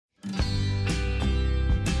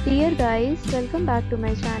Dear guys, welcome back to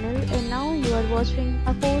my channel and now you are watching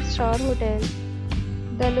a 4-star hotel.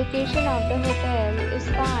 The location of the hotel is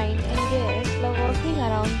fine and guests love walking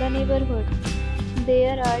around the neighborhood.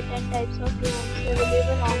 There are 10 types of rooms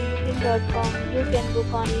available on booking.com. You can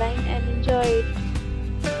book online and enjoy it.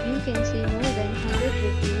 You can see more than 100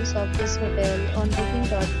 reviews of this hotel on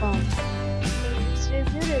booking.com. Its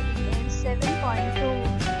review rating is 7.2,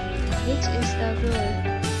 which is the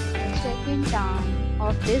good. Check-in time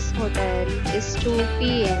of this hotel is 2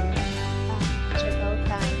 p.m. and check-out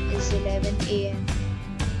time is 11 a.m.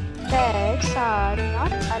 Pets are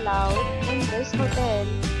not allowed in this hotel.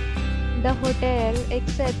 The hotel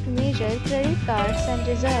accepts major credit cards and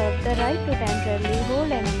reserves the right to temporarily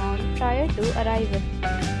hold an amount prior to arrival.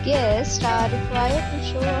 Guests are required to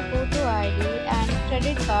show a photo ID and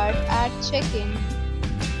credit card at check-in.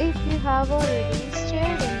 If you have already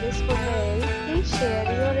stayed in this hotel, please share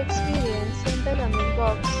your experience in the comment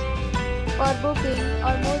box. For booking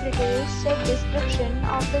or more details, check description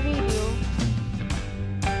of the video.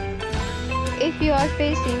 If you are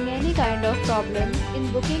facing any kind of problem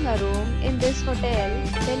in booking a room in this hotel,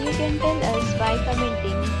 then you can tell us by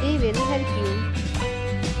commenting. We will help you.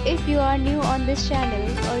 If you are new on this channel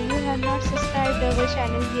or you have not subscribed our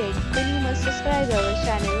channel yet, then you must subscribe our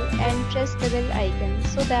channel and press the bell icon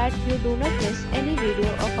so that you do not miss any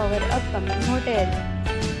video of our upcoming hotel.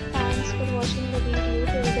 Thanks for watching the video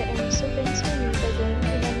till the end. So friends, we meet again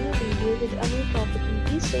in a new video with a new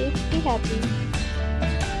property. Be safe, be happy.